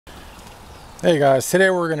Hey guys,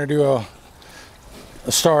 today we're going to do a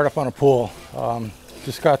startup on a pool.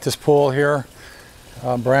 Just got this pool here,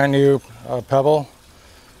 brand new pebble,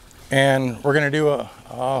 and we're going to do a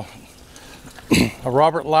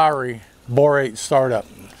Robert Lowry Borate startup.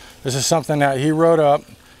 This is something that he wrote up,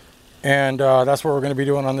 and that's what we're going to be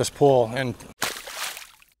doing on this pool. And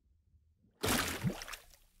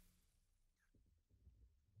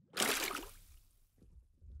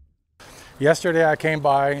yesterday I came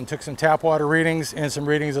by and took some tap water readings and some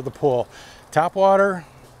readings of the pool. Tap water,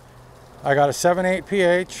 I got a 7.8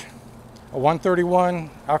 pH, a 131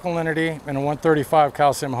 alkalinity, and a 135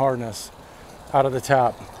 calcium hardness out of the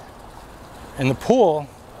tap. In the pool,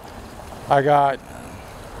 I got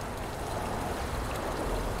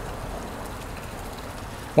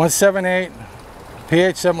 178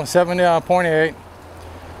 pH 7.8,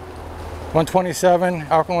 127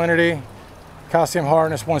 alkalinity, calcium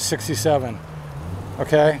hardness 167.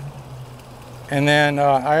 Okay, and then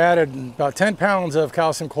I added about 10 pounds of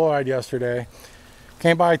calcium chloride yesterday.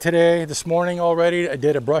 Came by today, this morning already. I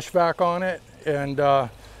did a brush vac on it and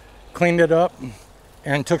cleaned it up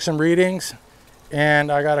and took some readings,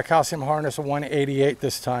 and I got a calcium hardness of 188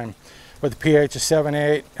 this time with a pH of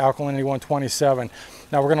 7.8, alkalinity 127.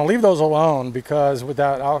 Now we're going to leave those alone because with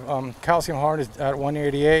that calcium hardness at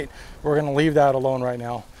 188, we're going to leave that alone right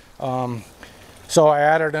now. So I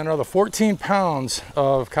added another 14 pounds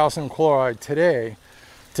of calcium chloride today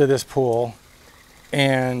to this pool,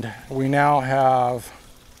 and we now have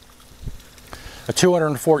a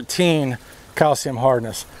 214 calcium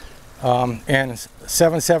hardness and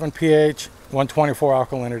 7.7 pH, 124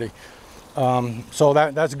 alkalinity. So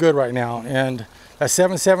that's good right now, and that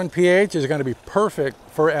 7.7 pH is going to be perfect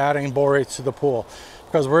for adding borates to the pool,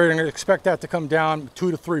 because we're going to expect that to come down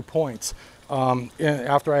 2 to 3 points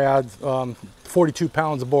after I add 42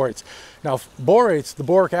 pounds of borates. Now borates, the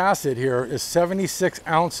boric acid here, is 76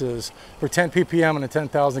 ounces for 10 ppm in a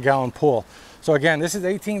 10,000 gallon pool. So again, this is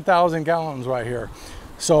 18,000 gallons right here.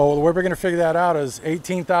 So the way we're going to figure that out is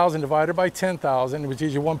 18,000 divided by 10,000, which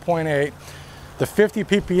gives you 1.8. The 50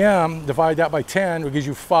 ppm, divide that by 10, which gives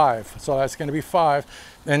you 5. So that's going to be 5.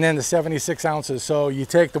 And then the 76 ounces. So you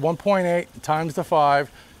take the 1.8 times the 5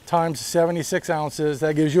 times 76 ounces,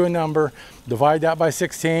 that gives you a number. Divide that by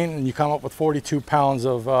 16, and you come up with 42 pounds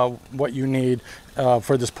of what you need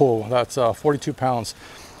for this pool. That's 42 pounds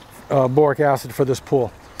boric acid for this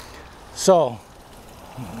pool. So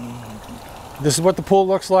this is what the pool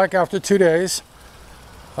looks like after 2 days.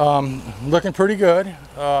 Looking pretty good.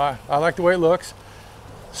 I like the way it looks.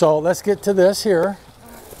 So let's get to this here.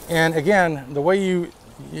 And again, the way you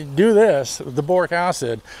do this, the boric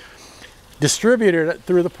acid, distribute it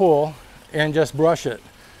through the pool and just brush it.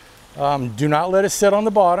 Do not let it sit on the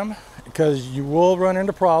bottom, because you will run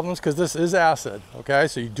into problems, because this is acid. Okay,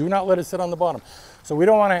 so you do not let it sit on the bottom. So we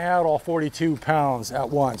don't want to add all 42 pounds at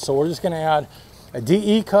once. So we're just going to add a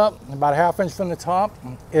DE cup, about a ½ inch from the top,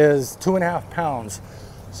 is 2.5 pounds.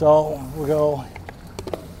 So we'll go,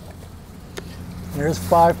 here's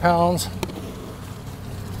 5 pounds.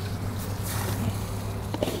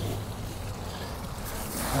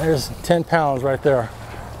 There's 10 pounds right there.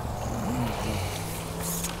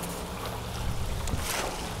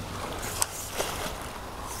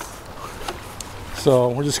 So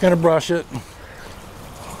we're just going to brush it.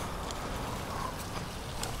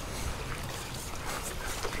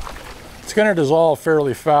 It's going to dissolve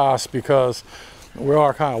fairly fast because we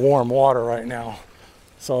are kind of warm water right now.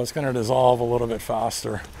 So it's going to dissolve a little bit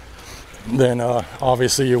faster than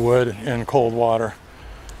obviously you would in cold water.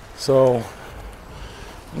 So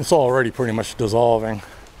it's already pretty much dissolving.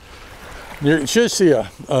 You should see a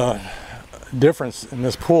difference in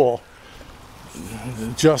this pool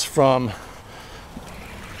just from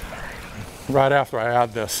right after I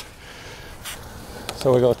add this.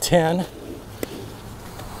 So we go 10.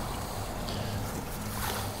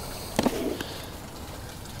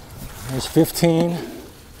 There's 15.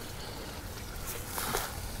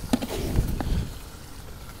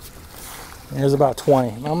 Here's about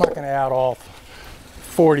 20. I'm not going to add all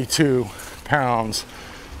 42 pounds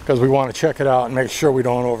because we want to check it out and make sure we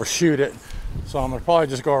don't overshoot it. So I'm going to probably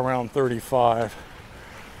just go around 35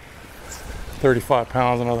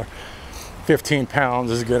 pounds. Another 15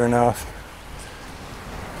 pounds is good enough.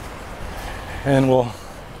 And we'll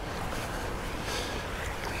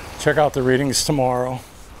check out the readings tomorrow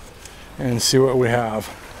and see what we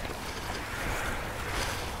have.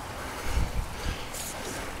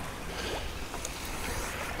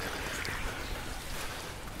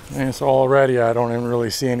 And so already I don't even really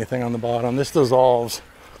see anything on the bottom. This dissolves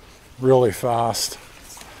really fast,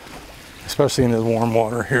 especially in this warm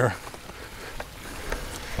water here.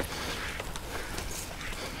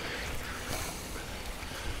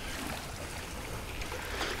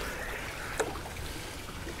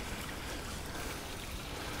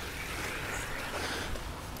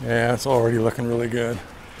 Yeah, it's already looking really good.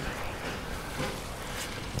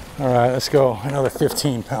 All right, let's go another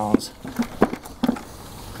 15 pounds.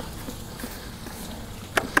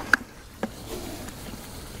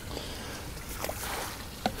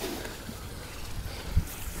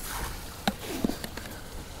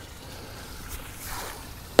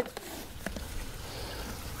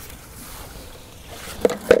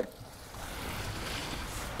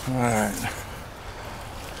 All right.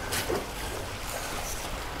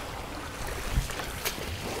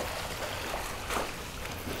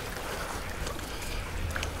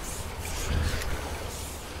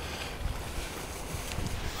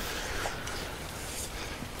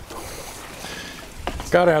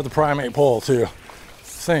 Gotta have the primate pole too.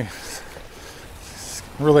 This thing is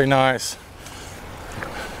really nice.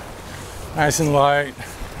 Nice and light.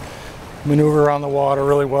 Maneuver around the water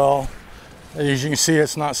really well. As you can see,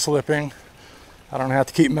 it's not slipping. I don't have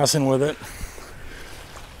to keep messing with it.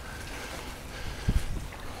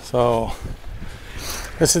 So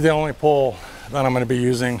this is the only pole that I'm going to be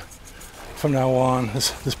using from now on,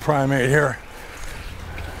 this primate here.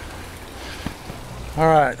 All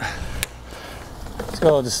right, let's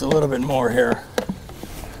go just a little bit more here.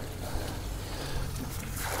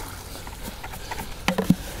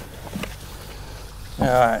 All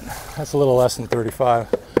right, that's a little less than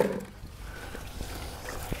 35.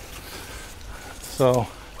 So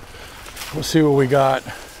we'll see what we got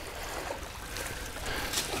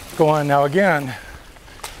going. Now again,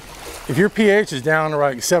 if your pH is down to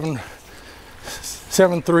like 7.3,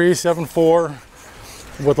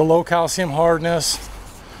 7.4 with a low calcium hardness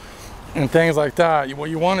and things like that,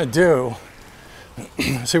 what you want to do,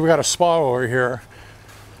 see, we got a spa over here,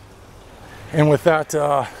 and with that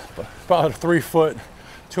about a 3 foot,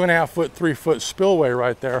 2.5 foot, 3 foot spillway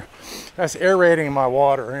right there, that's aerating my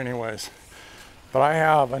water anyways. But I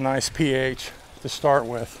have a nice pH to start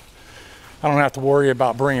with. I don't have to worry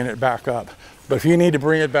about bringing it back up. But if you need to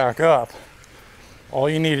bring it back up, all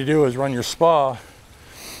you need to do is run your spa,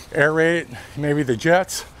 aerate it, maybe the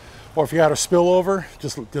jets, or if you got a spillover,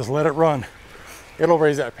 just let it run. It'll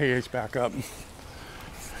raise that pH back up.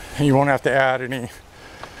 And you won't have to add any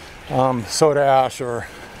soda ash or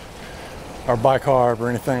bicarb or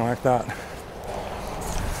anything like that.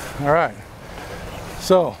 All right,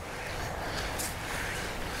 so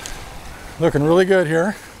looking really good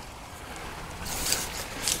here.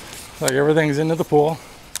 Like everything's into the pool.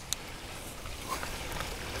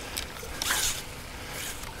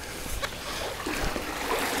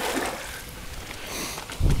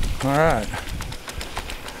 All right.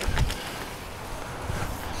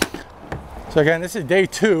 So again, this is day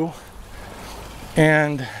 2,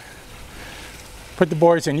 and put the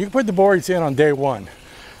borates in. You can put the borates in on day 1,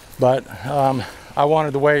 but I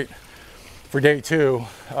wanted to wait for day 2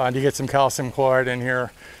 to get some calcium chloride in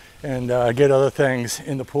here and get other things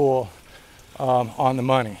in the pool on the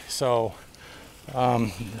money. So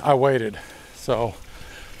I waited. So,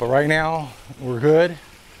 but right now we're good.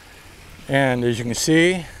 And as you can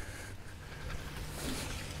see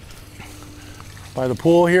by the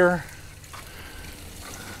pool here,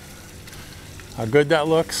 how good that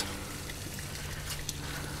looks.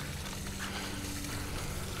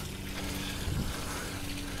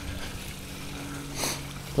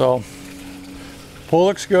 So, pool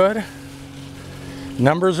looks good,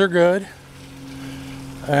 numbers are good,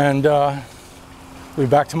 and we'll be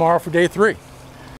back tomorrow for day 3.